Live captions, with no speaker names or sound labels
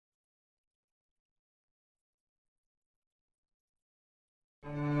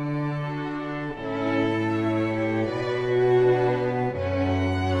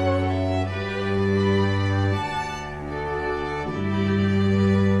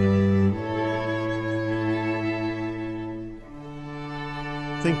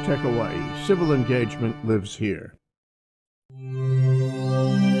ThinkTech Hawaii. Civil engagement lives here.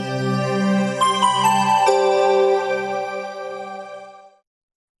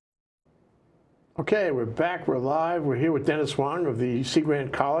 Okay, we're back. We're live. We're here with Dennis Hwang of the Sea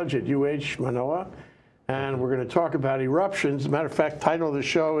Grant College at UH Manoa, and we're going to talk about eruptions. As a matter of fact, the title of the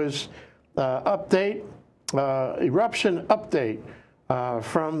show is Eruption Update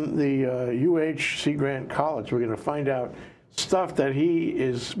from the UH Sea Grant College. We're going to find out stuff that he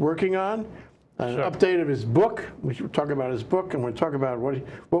is working on, an update of his book. We should talk about his book, and we'll talk about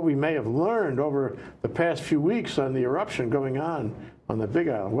what we may have learned over the past few weeks on the eruption going on the Big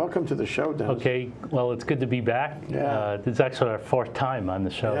Island. Welcome to the show, Dennis. Okay, well, it's good to be back. Yeah. This is actually our fourth time on the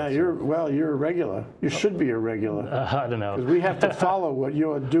show. Yeah, you're a regular. You should be a regular. I don't know. Because we have to follow what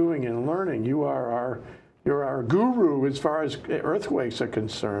you're doing and learning. You're our guru as far as earthquakes are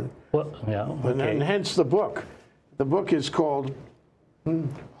concerned. Well, yeah, okay. And hence the book. The book is called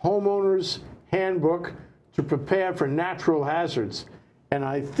Homeowners Handbook to Prepare for Natural Hazards. And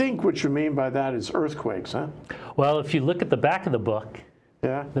I think what you mean by that is earthquakes, huh? Well, if you look at the back of the book,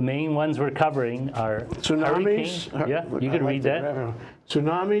 yeah, the main ones we're covering are tsunamis. Yeah, you can read that.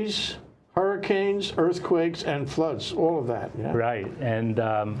 Tsunamis, hurricanes, earthquakes, and floods. All of that. Yeah. Right, and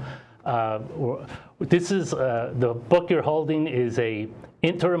this is the book you're holding is a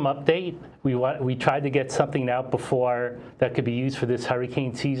interim update. We tried to get something out before that could be used for this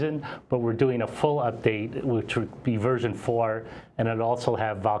hurricane season, but we're doing a full update, which would be version 4, and it'll also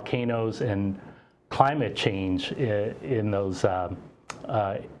have volcanoes and climate change in those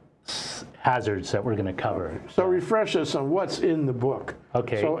hazards that we're going to cover. Okay. So refresh us on what's in the book.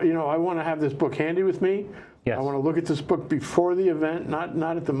 Okay. So, I want to have this book handy with me. Yes. I want to look at this book before the event,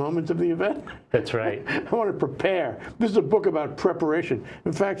 not at the moment of the event. That's right. I want to prepare. This is a book about preparation.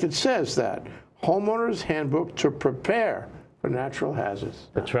 In fact, it says that Homeowners Handbook to Prepare for Natural Hazards.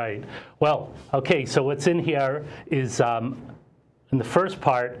 That's right. Well, okay, so what's in here is in the first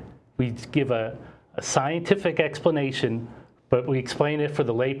part, we give a scientific explanation, but we explain it for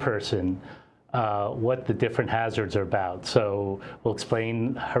the layperson what the different hazards are about. So we'll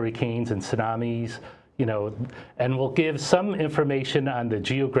explain hurricanes and tsunamis, and we'll give some information on the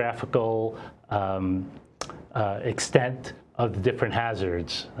geographical extent of the different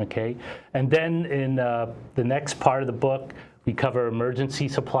hazards, okay? And then in the next part of the book, we cover emergency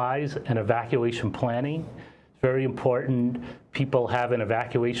supplies and evacuation planning. It's very important people have an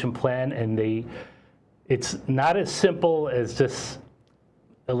evacuation plan, and it's not as simple as just,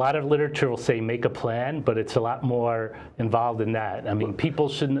 a lot of literature will say make a plan, but it's a lot more involved in that. I mean, people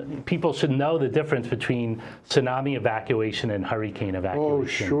should know the difference between tsunami evacuation and hurricane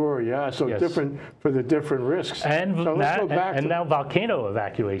evacuation. Oh, sure, yeah. So yes. Different for the different risks. And, so now volcano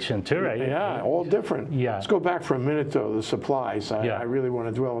evacuation too, right? Yeah, all different. Yeah. Let's go back for a minute, though, the supplies. I really want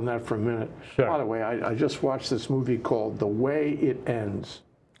to dwell on that for a minute. Sure. By the way, I just watched this movie called The Way It Ends.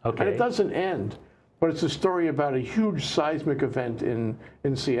 Okay. And it doesn't end. But it's a story about a huge seismic event in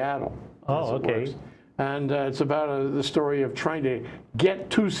Seattle. Oh, okay. And it's about the story of trying to get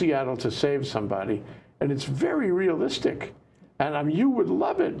to Seattle to save somebody. And it's very realistic. And you would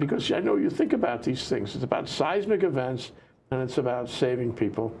love it because I know you think about these things. It's about seismic events, and it's about saving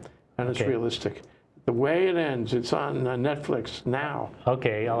people, and it's realistic. The Way It Ends, it's on Netflix now.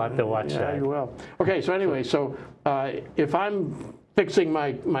 Okay, I'll have to watch that. Yeah, you will. Okay, so anyway, if I'm fixing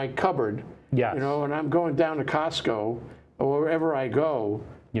my cupboard, yes. And I'm going down to Costco or wherever I go,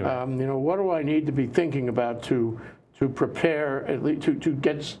 what do I need to be thinking about to prepare, at least to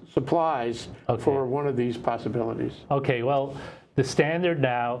get supplies for one of these possibilities? Okay, well, the standard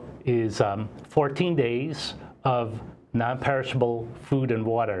now is 14 days of non-perishable food and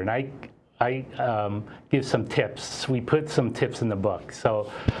water, and I give some tips. We put some tips in the book.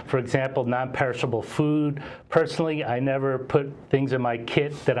 So, for example, non-perishable food. Personally, I never put things in my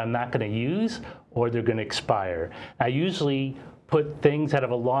kit that I'm not going to use or they're going to expire. I usually put things that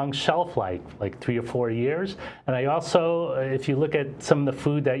have a long shelf life, like 3 or 4 years. And I also, if you look at some of the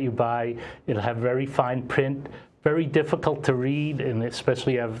food that you buy, it'll have very fine print, very difficult to read, and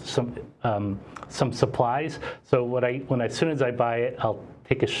especially have some supplies. So as soon as I buy it, I'll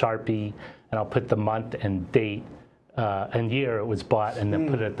take a Sharpie and I'll put the month and date and year it was bought, and then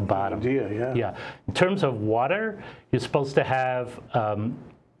put it at the bottom. Good idea, yeah. Yeah. In terms of water, you're supposed to have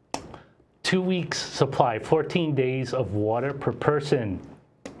 2 weeks supply, 14 days of water per person.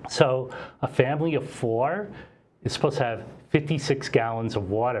 So a family of 4 is supposed to have 56 gallons of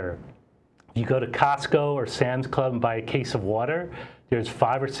water. You go to Costco or Sam's Club and buy a case of water, there's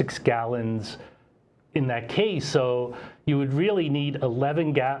 5 or 6 gallons in that case. So you would really need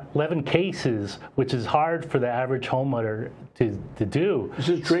 11 cases, which is hard for the average homeowner to do. Is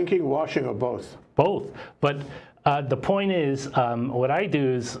it drinking, washing, or both? Both. But the point is, what I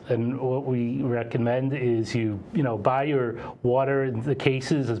do is, and what we recommend is you buy your water in the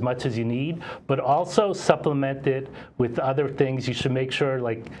cases as much as you need, but also supplement it with other things. You should make sure,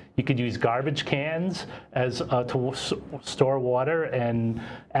 like, you could use garbage cans as to store water, and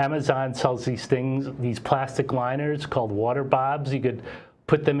Amazon sells these things, these plastic liners called water bobs. You could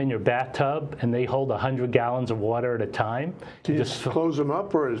put them in your bathtub, and they hold 100 gallons of water at a time. Do you just close them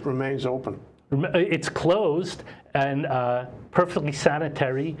up, or it remains open? It's closed and perfectly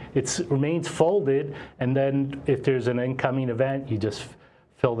sanitary. It remains folded, and then if there's an incoming event, you just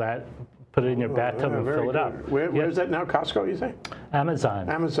fill that, put it in your bathtub and fill it up. Where's that now? Costco, you say? Amazon.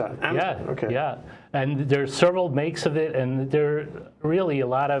 Amazon. Yeah. Okay. Yeah. And there's several makes of it, and there are really a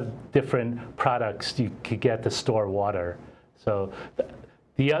lot of different products you could get to store water. So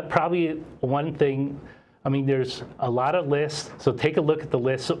probably one thing, I mean, there's a lot of lists, so take a look at the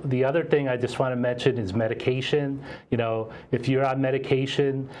list. The other thing I just want to mention is medication. If you're on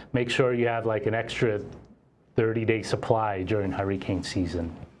medication, make sure you have like an extra 30-day supply during hurricane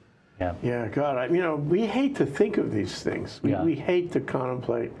season. Yeah. Yeah, God, we hate to think of these things. We hate to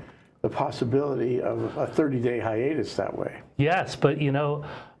contemplate the possibility of a 30-day hiatus that way. Yes, but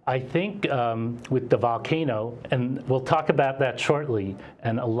I think with the volcano, and we'll talk about that shortly,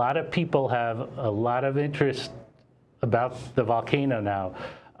 and a lot of people have a lot of interest about the volcano now.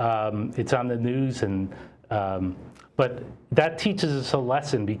 It's on the news, but that teaches us a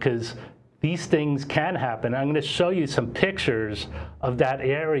lesson, because these things can happen. I'm going to show you some pictures of that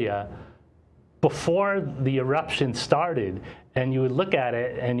area before the eruption started, and you would look at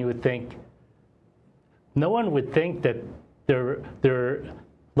it and you would think, no one would think that their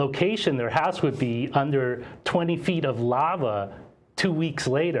location, their house would be under 20 feet of lava 2 weeks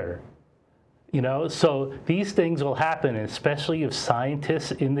later. So these things will happen, especially if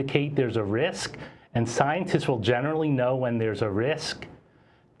scientists indicate there's a risk, and scientists will generally know when there's a risk,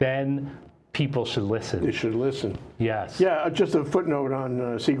 then people should listen. They should listen. Yes. Yeah, just a footnote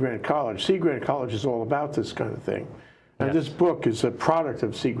on Sea Grant College. Sea Grant College is all about this kind of thing. And this book is a product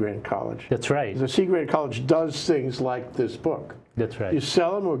of Sea Grant College. That's right. The Sea Grant College does things like this book. That's right. You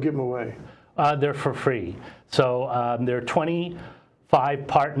sell them or give them away? They're for free. So there are 25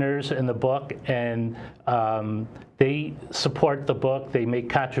 partners in the book, and they support the book. They make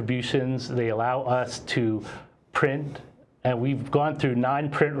contributions. They allow us to print, and we've gone through 9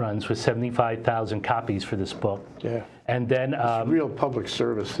 print runs with 75,000 copies for this book. Yeah. And then it's real public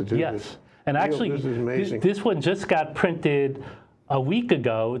service to do this. And actually, this is amazing. This one just got printed a week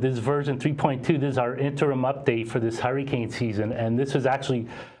ago. This is version 3.2. This is our interim update for this hurricane season, and this was actually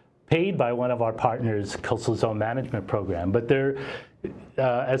paid by one of our partners, Coastal Zone Management Program. But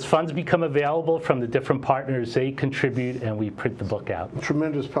as funds become available from the different partners, they contribute, and we print the book out.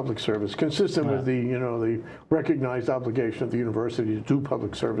 Tremendous public service, consistent with the recognized obligation of the university to do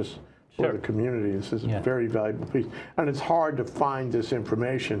public service for the community. This is a very valuable piece, and it's hard to find this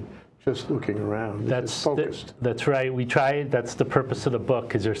information just looking around. It's focused. That's right. We try. That's the purpose of the book,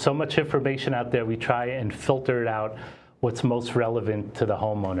 because there's so much information out there. We try and filter it out what's most relevant to the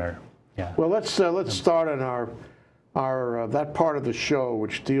homeowner. Yeah. Well, let's start on our that part of the show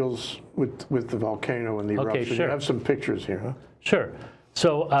which deals with the volcano and the eruption. Okay, sure. You have some pictures here, huh? Sure.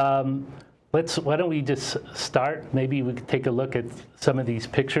 So why don't we just start? Maybe we could take a look at some of these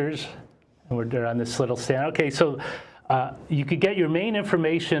pictures, and they're on this little stand. Okay, so. You could get your main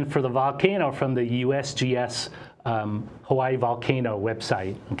information for the volcano from the USGS Hawaii volcano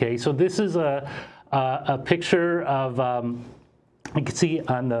website. Okay, so this is a picture of, you can see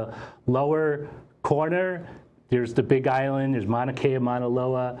on the lower corner, there's the Big Island, there's Mauna Kea, Mauna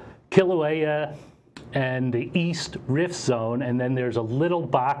Loa, Kilauea, and the East Rift Zone, and then there's a little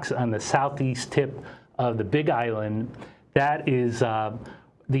box on the southeast tip of the Big Island. That is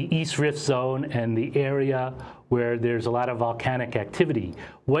the East Rift Zone and the area where there's a lot of volcanic activity.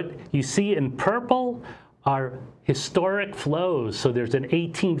 What you see in purple are historic flows. So there's an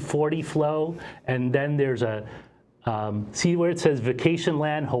 1840 flow, and then there's a, see where it says Vacation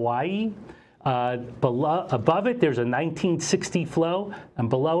Land Hawaii? Above it, there's a 1960 flow, and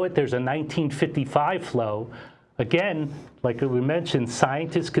below it, there's a 1955 flow. Again, like we mentioned,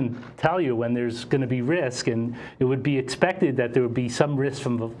 scientists can tell you when there's going to be risk, and it would be expected that there would be some risk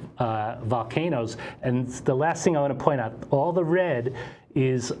from volcanoes. And the last thing I want to point out, all the red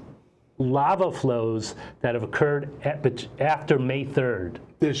is lava flows that have occurred after May 3rd.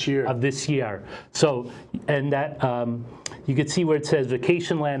 This year. Of this year. So, and that, you can see where it says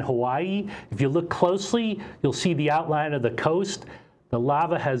Vacation Land Hawaii. If you look closely, you'll see the outline of the coast. The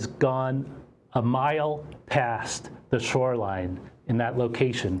lava has gone a mile past the shoreline in that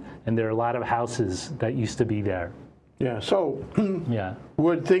location, and there are a lot of houses that used to be there. Yeah, so yeah.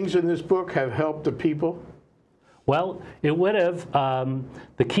 Would things in this book have helped the people? Well, it would have.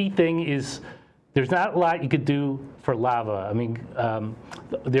 The key thing is there's not a lot you could do for lava. I mean,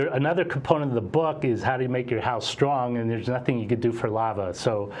 another component of the book is how do you make your house strong, and there's nothing you could do for lava.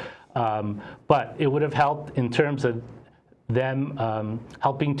 So, but it would have helped in terms of them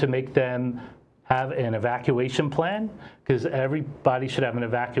helping to make them have an evacuation plan, because everybody should have an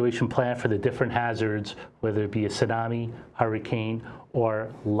evacuation plan for the different hazards, whether it be a tsunami, hurricane, or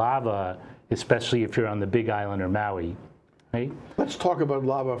lava, especially if you're on the Big Island or Maui. Right? Let's talk about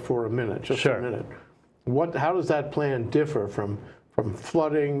lava for a minute, just Sure. a minute. How does that plan differ from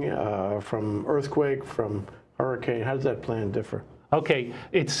flooding, from earthquake, from hurricane? How does that plan differ? Okay,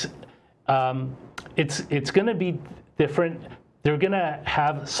 it's going to be different. They're going to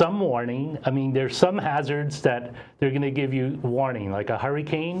have some warning. I mean, there's some hazards that they're going to give you warning, like a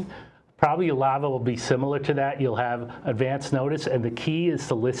hurricane. Probably lava will be similar to that. You'll have advance notice, and the key is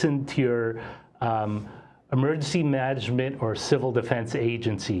to listen to your emergency management or civil defense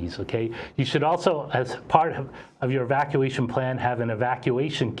agencies, okay? You should also, as part of your evacuation plan, have an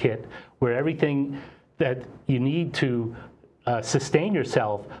evacuation kit where everything that you need to sustain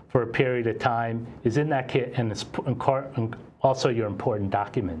yourself for a period of time is in that kit, and it's also your important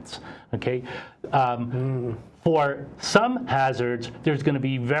documents, okay? For some hazards, there's going to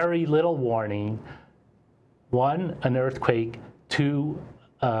be very little warning. One, an earthquake. Two,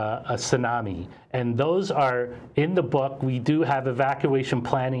 a tsunami. And those are in the book. We do have evacuation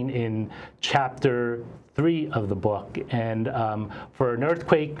planning in chapter 3 of the book. And for an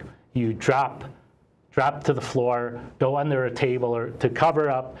earthquake, you drop to the floor, go under a table or to cover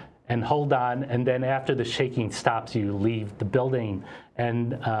up, and hold on, and then after the shaking stops, you leave the building.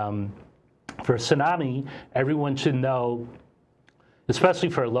 And for a tsunami, everyone should know, especially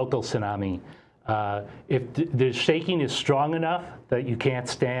for a local tsunami, if the shaking is strong enough that you can't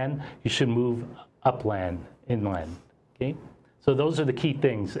stand, you should move inland, okay? So those are the key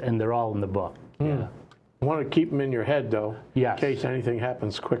things, and they're all in the book. Yeah. I want to keep them in your head, though, yes. In case anything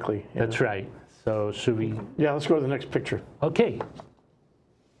happens quickly. That's right. So should we? Yeah, let's go to the next picture. Okay.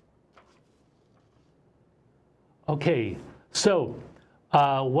 Okay, so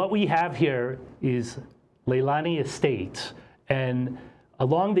what we have here is Leilani Estates, and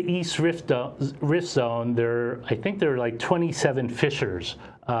along the East Rift Zone, I think there are like 27 fissures.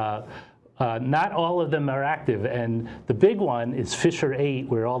 Not all of them are active, and the big one is Fissure 8,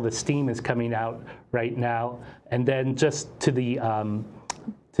 where all the steam is coming out right now. And then just to the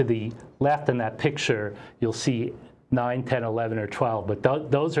left in that picture, you'll see 9, 10, 11, or 12.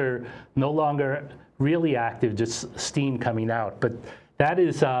 But those are no longer really active, just steam coming out. But that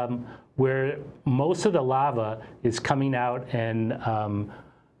is where most of the lava is coming out and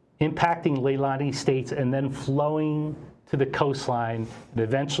impacting Leilani Estates and then flowing to the coastline and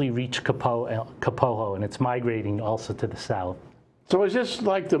eventually reach Kapoho, and it's migrating also to the south. So is this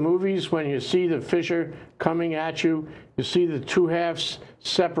like the movies when you see the fissure coming at you, you see the two halves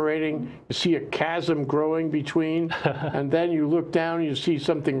separating, you see a chasm growing between, and then you look down, you see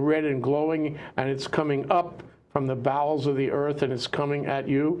something red and glowing, and it's coming up from the bowels of the earth, and it's coming at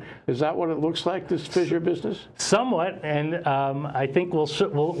you? Is that what it looks like, this fissure business? Somewhat, and I think we'll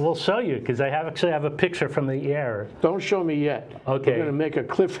show you, because I actually have a picture from the air. Don't show me yet. Okay. We're going to make a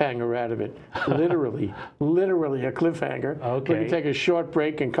cliffhanger out of it, literally, literally a cliffhanger. Okay. We're going to take a short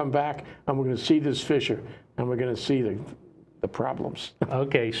break and come back, and we're going to see this fissure, and we're going to see the problems.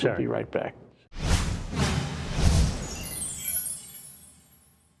 Okay, sure. We'll be right back.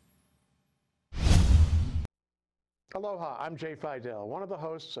 Aloha, I'm Jay Fidell, one of the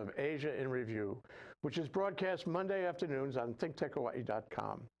hosts of Asia in Review, which is broadcast Monday afternoons on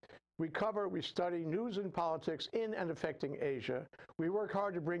ThinkTechHawaii.com. We study news and politics in and affecting Asia. We work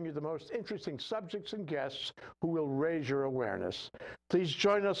hard to bring you the most interesting subjects and guests who will raise your awareness. Please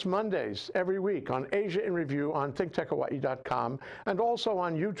join us Mondays every week on Asia in Review on ThinkTechHawaii.com and also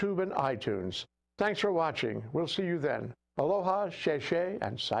on YouTube and iTunes. Thanks for watching. We'll see you then. Aloha, Sheshe,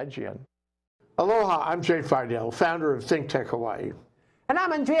 and Saijian. Aloha, I'm Jay Fidell, founder of ThinkTech Hawaii. And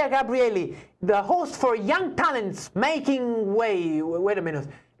I'm Andrea Gabrielli, the host for Young Talents Making Way. Wait a minute.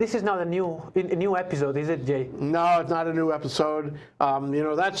 This is not a new episode, is it, Jay? No, it's not a new episode.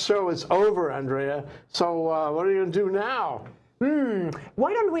 That show is over, Andrea. So what are you going to do now?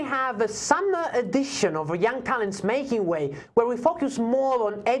 Why don't we have a summer edition of Young Talents Making Way, where we focus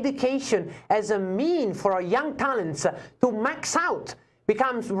more on education as a mean for our young talents to max out,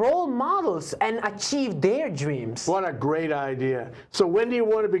 become role models, and achieve their dreams? What a great idea. So when do you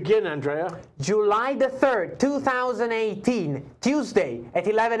want to begin, Andrea? July the 3rd, 2018, Tuesday at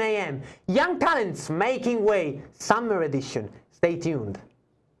 11 a.m. Young Talents Making Way, Summer Edition. Stay tuned.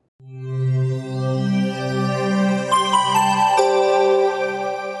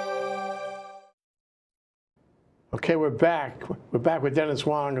 Okay, we're back. We're back with Dennis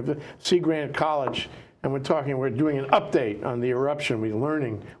Hwang of the Sea Grant College, and we're doing an update on the eruption. We're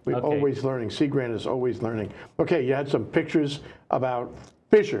learning. We're always learning. Sea Grant is always learning. Okay, you had some pictures about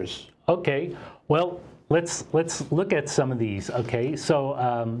fissures. Okay, well, let's look at some of these. Okay,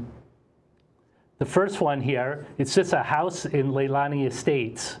 so the first one here, it's just a house in Leilani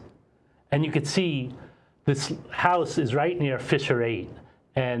Estates, and you can see this house is right near Fissure 8,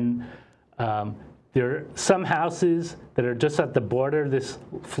 and there are some houses that are just at the border of this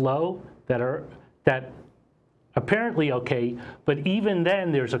flow that apparently okay, but even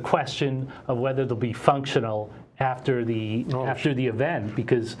then there's a question of whether they'll be functional after the event,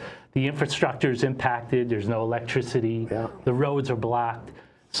 because the infrastructure is impacted. There's no electricity. Yeah. The roads are blocked.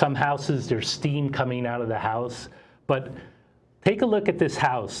 Some houses, there's steam coming out of the house. But take a look at this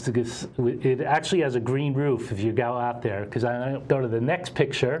house, because it actually has a green roof if you go out there. Because I go to the next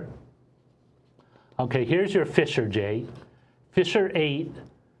picture. Okay, here's your fissure, Jay. Fissure 8,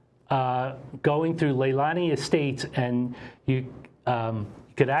 going through Leilani Estates, and you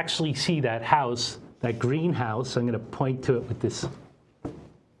could actually see that house, that greenhouse. I'm going to point to it with this.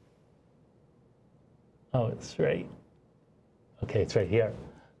 Oh, it's right. Okay, it's right here.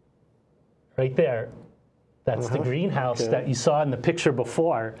 Right there. That's the greenhouse that you saw in the picture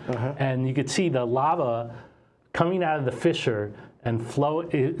before. And you could see the lava coming out of the fissure and flow.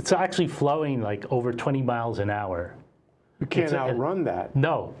 It's actually flowing like over 20 miles an hour. You can't outrun that.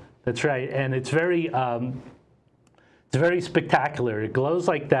 No, that's right. And it's very spectacular. It glows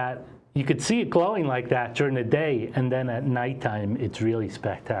like that. You could see it glowing like that during the day, and then at nighttime, it's really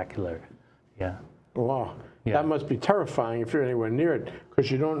spectacular. Yeah. Wow. Yeah. That must be terrifying if you're anywhere near it,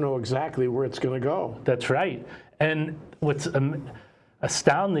 because you don't know exactly where it's going to go. That's right. And what's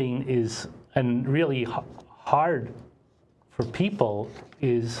astounding is, and really hard for people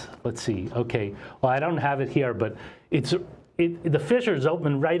is, let's see, okay, well, I don't have it here, but the fissures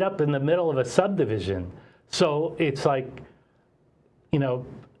open right up in the middle of a subdivision. So it's like, you know,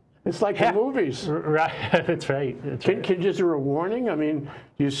 it's like the movies. Right, that's right. Is there a warning? I mean,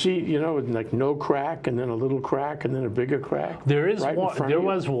 you see, you know, like no crack, and then a little crack, and then a bigger crack? There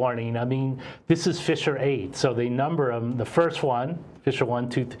was warning. I mean, this is Fissure 8, so they number them. The first one, Fissure 1,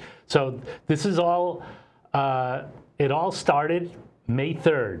 2, so this is all, it all started May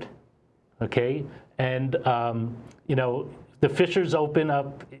 3rd, okay? And, you know, the fissures open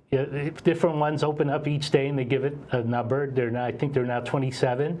up, different ones open up each day, and they give it a number. I think they're now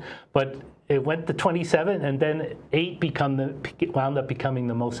 27, but it went to 27, and then 8 wound up becoming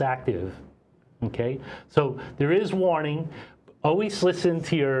the most active. Okay, so there is warning. Always listen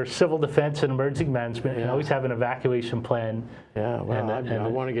to your civil defense and emergency management, and always have an evacuation plan. Yeah, well, I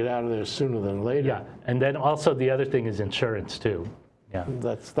want to get out of there sooner than later. Yeah, and then also the other thing is insurance too. Yeah.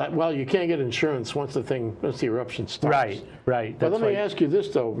 Well, you can't get insurance once the eruption starts. Right, right. But let me ask you this,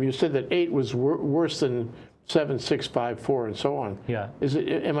 though. You said that 8 was worse than 7, 6, 5, 4, and so on. Yeah.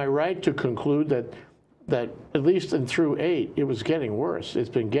 Am I right to conclude that at least through 8, it was getting worse? It's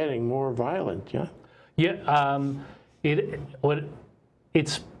been getting more violent, yeah? Yeah,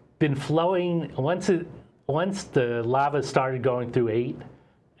 it's been flowing, once the lava started going through 8,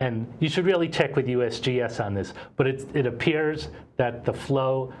 and you should really check with USGS on this, but it appears that the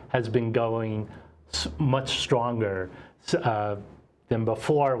flow has been going much stronger than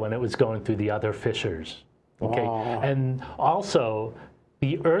before when it was going through the other fissures. Okay, and also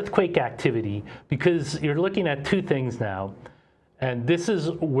the earthquake activity, because you're looking at two things now, and this is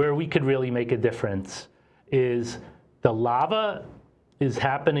where we could really make a difference, is the lava is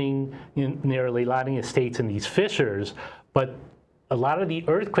happening near Leilani Estates in these fissures, but a lot of the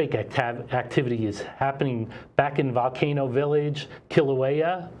earthquake activity is happening back in Volcano Village,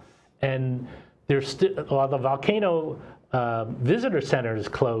 Kilauea, and while the Volcano Visitor Center is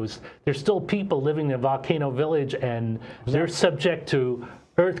closed, there's still people living in Volcano Village, and they're subject to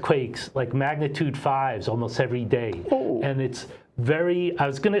earthquakes like magnitude 5s almost every day. Oh. And it's I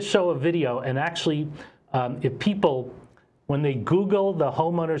was going to show a video, and actually, if people, when they Google the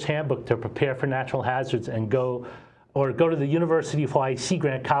Homeowner's Handbook to prepare for natural hazards and go to the University of Hawaii Sea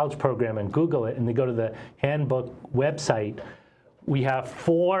Grant College program and Google it, and they go to the handbook website, we have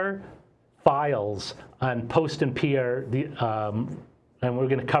 4 files on post and pier, and we're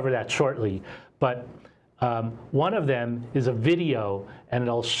going to cover that shortly. But one of them is a video, and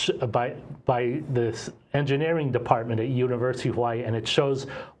it'll by this engineering department at University of Hawaii, and it shows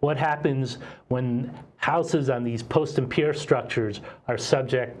what happens when houses on these post and pier structures are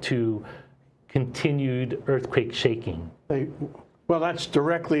subject to continued earthquake shaking. Well, that's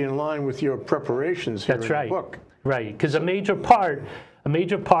directly in line with your preparations here in the book. Right, because a major part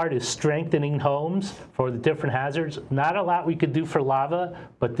is strengthening homes for the different hazards. Not a lot we could do for lava,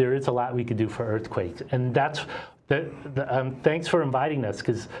 but there is a lot we could do for earthquakes. And that's thanks for inviting us,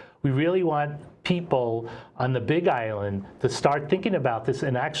 because we really want people on the Big Island to start thinking about this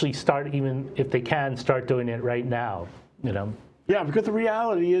and actually start, even if they can, start doing it right now. You know. Yeah, because the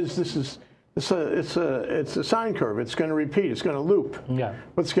reality is it's a sine curve. It's going to repeat. It's going to loop. Yeah.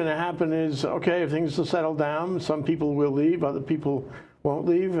 What's going to happen is, okay, if things will settle down, some people will leave, other people won't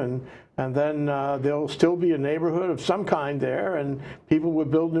leave, and then there'll still be a neighborhood of some kind there, and people will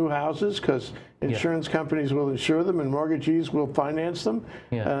build new houses because insurance companies will insure them and mortgagees will finance them.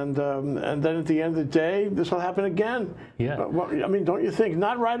 Yeah. And then at the end of the day, this will happen again. Yeah. I mean, don't you think?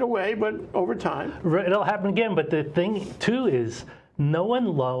 Not right away, but over time. It'll happen again. But the thing too is, no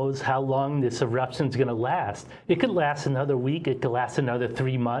one knows how long this eruption is going to last. It could last another week. It could last another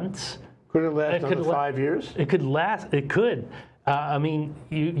 3 months. Could it last another 5 years? It could last. It could. I mean,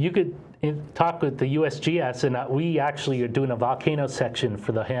 you could talk with the USGS, and we actually are doing a volcano section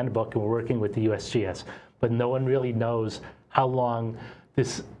for the handbook, and we're working with the USGS. But no one really knows how long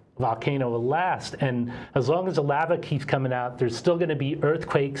this volcano will last. And as long as the lava keeps coming out, there's still going to be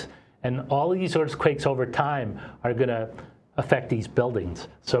earthquakes, and all of these earthquakes over time are going to affect these buildings.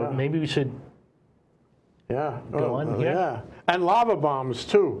 So maybe we should go on here. Yeah, and lava bombs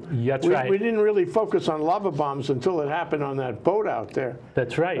too. That's right. We didn't really focus on lava bombs until it happened on that boat out there.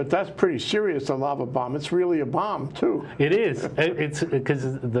 That's right. But that's pretty serious, a lava bomb. It's really a bomb too. It is. It's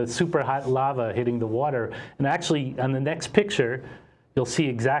because the super hot lava hitting the water. And actually, on the next picture, you'll see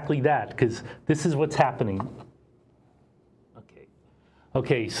exactly that, because this is what's happening.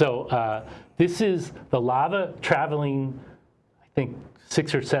 Okay, so this is the lava traveling, I think,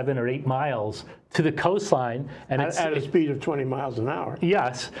 6 or 7 or 8 miles to the coastline, and it's at a speed of 20 miles an hour.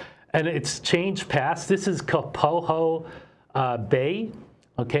 Yes, and it's changed past. This is Kapoho Bay,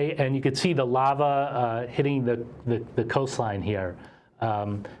 okay, and you can see the lava hitting the coastline here.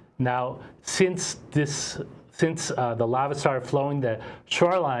 Now, since the lava started flowing, the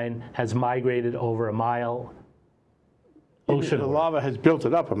shoreline has migrated over a mile. The lava has built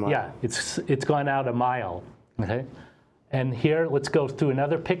it up a mile. Yeah, it's gone out a mile. Okay, and here, let's go through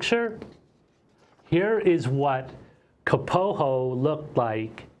another picture. Here is what Kapoho looked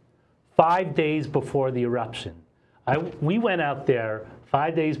like 5 days before the eruption. We went out there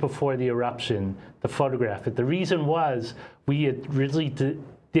 5 days before the eruption to photograph it. The reason was we had really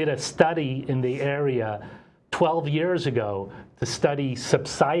did a study in the area 12 years ago to study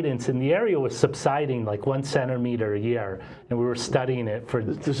subsidence, and the area was subsiding like 1 centimeter a year, and we were studying it for.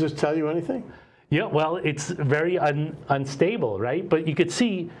 Does this tell you anything? Yeah, well, it's very unstable, right? But you could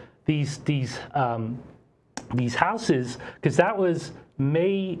see these houses, because that was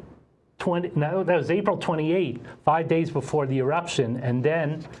that was April 28, 5 days before the eruption, and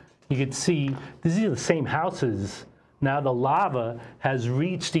then you could see these are the same houses. Now the lava has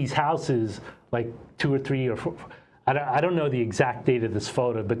reached these houses like 2 or 3 or 4. I don't know the exact date of this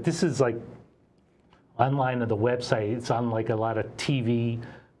photo, but this is like online on the website. It's on like a lot of TV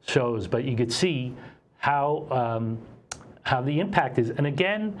shows, but you could see how the impact is. And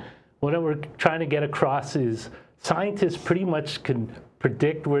again, what we're trying to get across is scientists pretty much can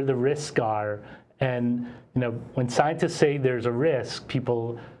predict where the risks are. And when scientists say there's a risk,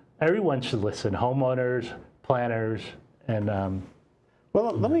 everyone should listen. Homeowners, planners, and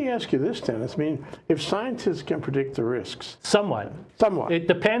well, let me ask you this, Dennis. I mean, if scientists can predict the risks, somewhat. It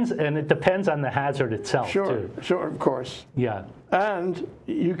depends, and it depends on the hazard itself. Sure, too. Sure, of course. Yeah. And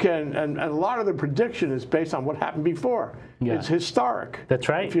you can, and a lot of the prediction is based on what happened before. Yeah. It's historic. That's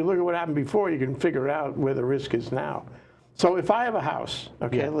right. If you look at what happened before, you can figure out where the risk is now. So if I have a house,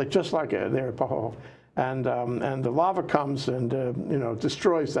 okay, just like there at Paho, and the lava comes and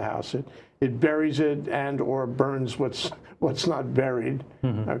destroys the house. It buries it and or burns what's not buried.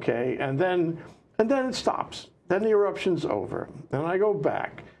 Mm-hmm. Okay, and then it stops. Then the eruption's over. Then I go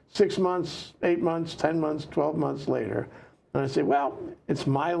back 6 months, 8 months, 10 months, 12 months later, and I say, well, it's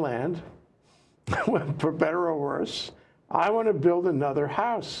my land, for better or worse. I want to build another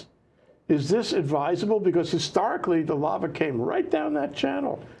house. Is this advisable? Because historically, the lava came right down that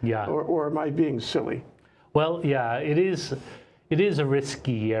channel. Yeah. Or am I being silly? Well, yeah, it is. it is a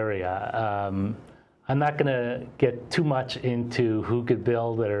risky area. I'm not going to get too much into who could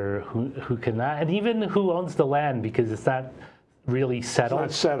build it or who cannot, and even who owns the land, because it's not really settled.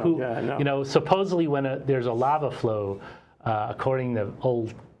 It's not settled, yeah, I know. You know, supposedly when there's a lava flow, according to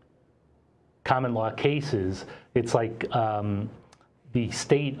old common law cases, it's like the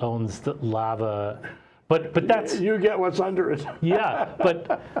state owns the lava. But that's, you get what's under it. yeah.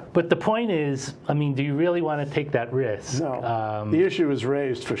 But the point is, I mean, do you really want to take that risk? No. The issue is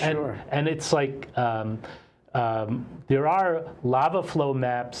raised for sure. And it's like there are lava flow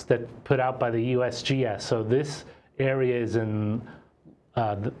maps that put out by the USGS. So this area is in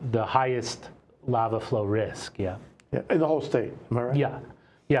the highest lava flow risk. Yeah. Yeah, in the whole state. Am I right? Yeah.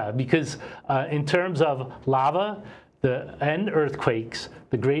 Yeah. Because in terms of lava and earthquakes,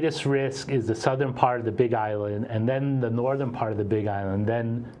 the greatest risk is the southern part of the Big Island, and then the northern part of the Big Island,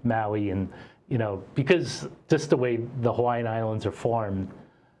 then Maui, and you know, because just the way the Hawaiian Islands are formed,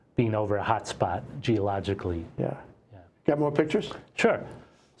 being over a hot spot geologically. Yeah. Got more pictures? Sure.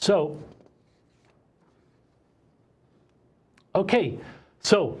 So, okay,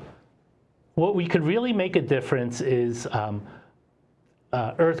 so what we could really make a difference is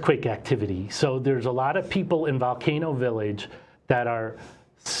earthquake activity. So there's a lot of people in Volcano Village that are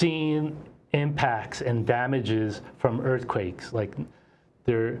seeing impacts and damages from earthquakes. Like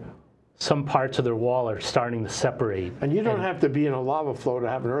some parts of their wall are starting to separate. And you don't have to be in a lava flow to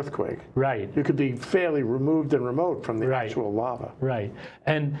have an earthquake. Right. You could be fairly removed and remote from the Right. actual lava. Right.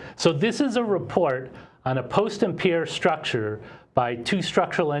 And so this is a report on a post and pier structure by two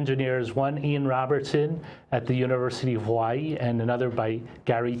structural engineers, one Ian Robertson at the University of Hawaii and another by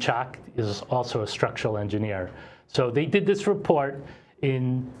Gary Chalk, is also a structural engineer. So they did this report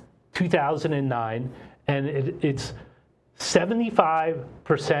in 2009, and it's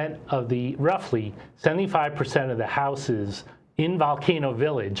 75% of the, roughly 75% of the houses in Volcano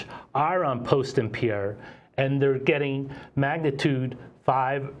Village are on post and pier, and they're getting magnitude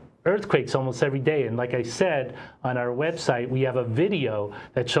 5 earthquakes almost every day. And like I said, on our website, we have a video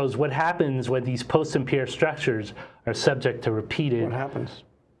that shows what happens when these post and pier structures are subject to repeated. What happens?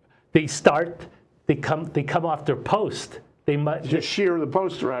 They come off their post. They might just shear the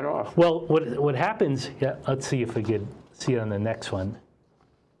post right off. Well, what happens? Yeah, let's see if we could see it on the next one.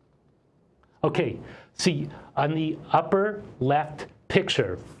 Okay, see on the upper left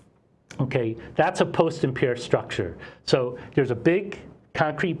picture. Okay, that's a post and pier structure. So there's a big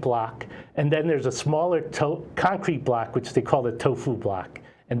concrete block, and then there's a smaller concrete block, which they call the tofu block.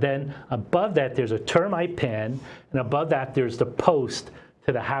 And then above that, there's a termite pan, and above that, there's the post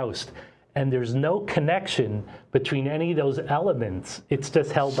to the house. And there's no connection between any of those elements. It's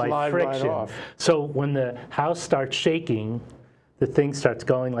just held by friction. Right off. So when the house starts shaking, the thing starts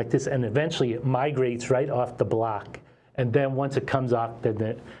going like this, and eventually it migrates right off the block. And then once it comes off,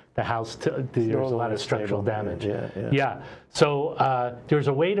 then the house, there's a lot of structural damage. Yeah. So there's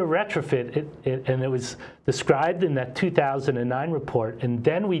a way to retrofit it, and it was described in that 2009 report. And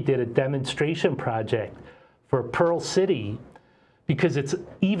then we did a demonstration project for Pearl City, because it's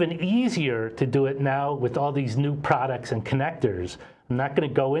even easier to do it now with all these new products and connectors. I'm not going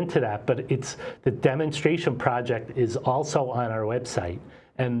to go into that, but the demonstration project is also on our website.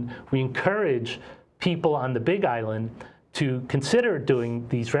 And we encourage people on the Big Island to consider doing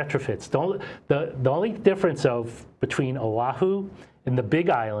these retrofits. The only difference between Oahu and the Big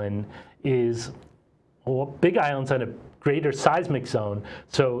Island is Big Island's on a greater seismic zone,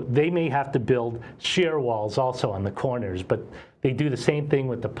 so they may have to build shear walls also on the corners, but they do the same thing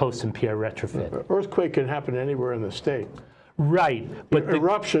with the post and pier retrofit. Earthquake can happen anywhere in the state. Right. But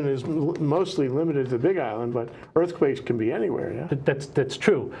eruption is mostly limited to the Big Island, but earthquakes can be anywhere, yeah? That's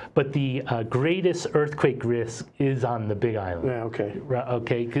true. But the greatest earthquake risk is on the Big Island. Yeah, okay.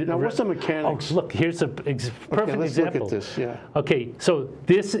 Okay. Now, what's the mechanics? Oh, look, here's a perfect let's example. Look at this, yeah. Okay, so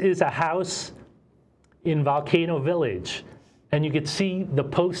this is a house in Volcano Village, and you can see the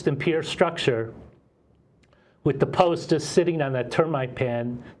post and pier structure with the post just sitting on that termite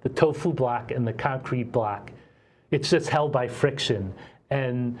pan, the tofu block, and the concrete block. It's just held by friction.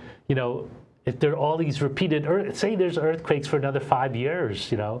 And, you know, if there are all these repeated, say there's earthquakes for another 5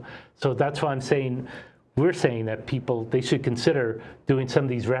 years, you know. So that's why we're saying that they should consider doing some of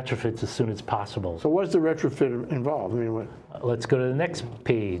these retrofits as soon as possible. So what's the retrofit involved? I mean, what? Let's go to the next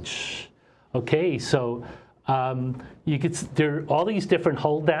page. Okay, so there are all these different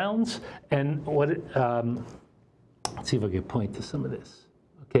hold downs, and let's see if I can point to some of this.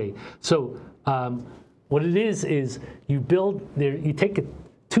 Okay, so what it is you take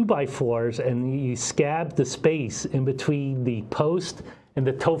 2x4s and you scab the space in between the post and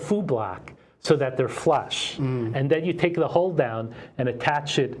the tofu block. so that they're flush. And then you take the hole down and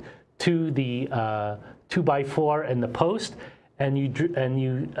attach it to the 2x4 and the post, and you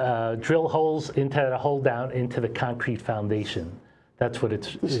drill holes into the hole down into the concrete foundation. That's what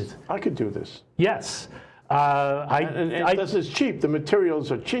it is. I could do this. Yes. This is cheap. The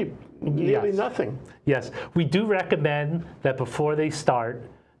materials are cheap. Nearly nothing. Yes. We do recommend that before they start,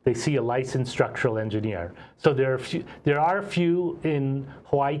 they see a licensed structural engineer. So there are a few in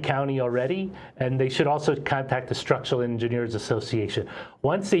Hawaii County already, and they should also contact the Structural Engineers Association.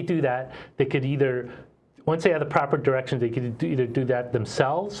 Once they do that, they could once they have the proper directions, they could either do that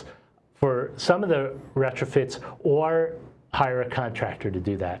themselves for some of the retrofits or hire a contractor to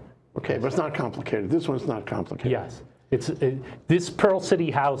do that. Okay, but it's not complicated. This one's not complicated. Yes. This Pearl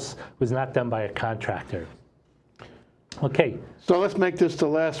City house was not done by a contractor. Okay. So let's make this the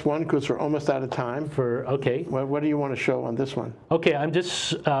last one because we're almost out of time. Okay. What do you want to show on this one? Okay, I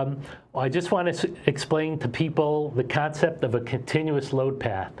just want to explain to people the concept of a continuous load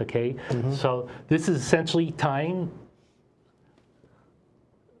path, okay? So this is essentially tying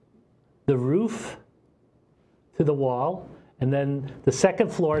the roof to the wall, and then the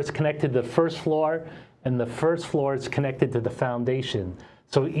second floor is connected to the first floor, and the first floor is connected to the foundation.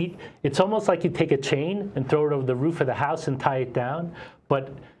 So it's almost like you take a chain and throw it over the roof of the house and tie it down,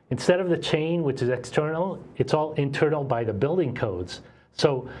 but instead of the chain, which is external, it's all internal by the building codes.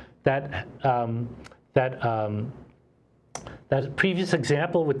 So that previous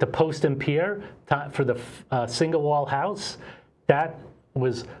example with the post and pier for the single wall house, that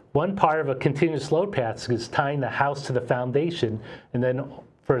was one part of a continuous load path, is tying the house to the foundation, and then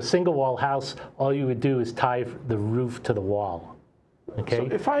for a single wall house, all you would do is tie the roof to the wall. Okay,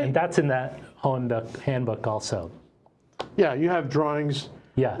 so and that's in the handbook also. Yeah, you have drawings.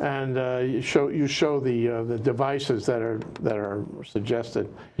 Yeah, and you show the devices that are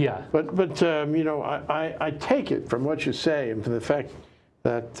suggested. Yeah, but you know, I take it from what you say and from the fact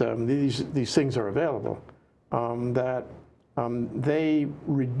that these things are available, that they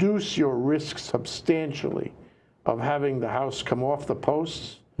reduce your risk substantially of having the house come off the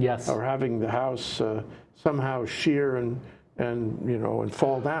posts. Yes. Or having the house somehow shear and you know, and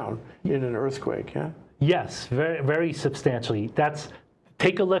fall down in an earthquake. Yeah. Yes, very, very substantially.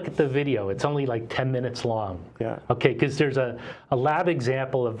 Take a look at the video. It's only like 10 minutes long. Yeah. Okay, because there's a lab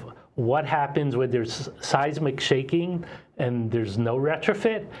example of what happens when there's seismic shaking and there's no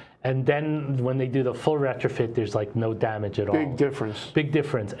retrofit, and then when they do the full retrofit, there's like no damage at all. Big difference. Big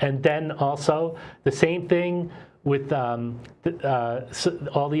difference. And then also the same thing with all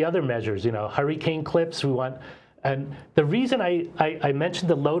the other measures. You know, hurricane clips. We want. And the reason I mentioned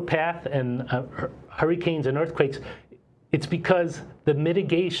the load path and hurricanes and earthquakes, it's because the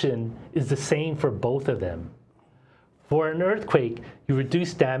mitigation is the same for both of them. For an earthquake, you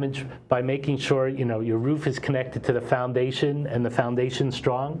reduce damage by making sure, you know, your roof is connected to the foundation and the foundation's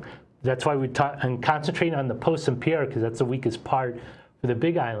strong. That's why we concentrate on the post and pier, because that's the weakest part for the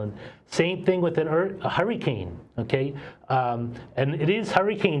Big Island. Same thing with a hurricane, okay? And it is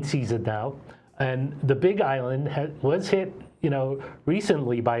hurricane season now. And the Big Island was hit, you know,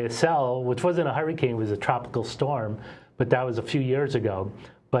 recently by a cell, which wasn't a hurricane, it was a tropical storm, but that was a few years ago.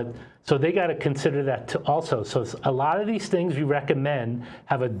 But so they got to consider that also. So a lot of these things we recommend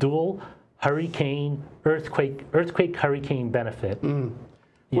have a dual hurricane, earthquake, hurricane benefit. Yeah.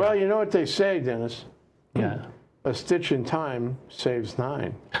 Well, you know what they say, Dennis? Yeah. A stitch in time saves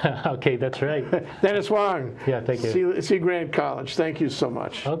 9. Okay, that's right. Dennis Hwang. Yeah, thank you. See Grant College. Thank you so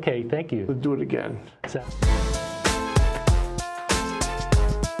much. Okay, thank you. We'll do it again. So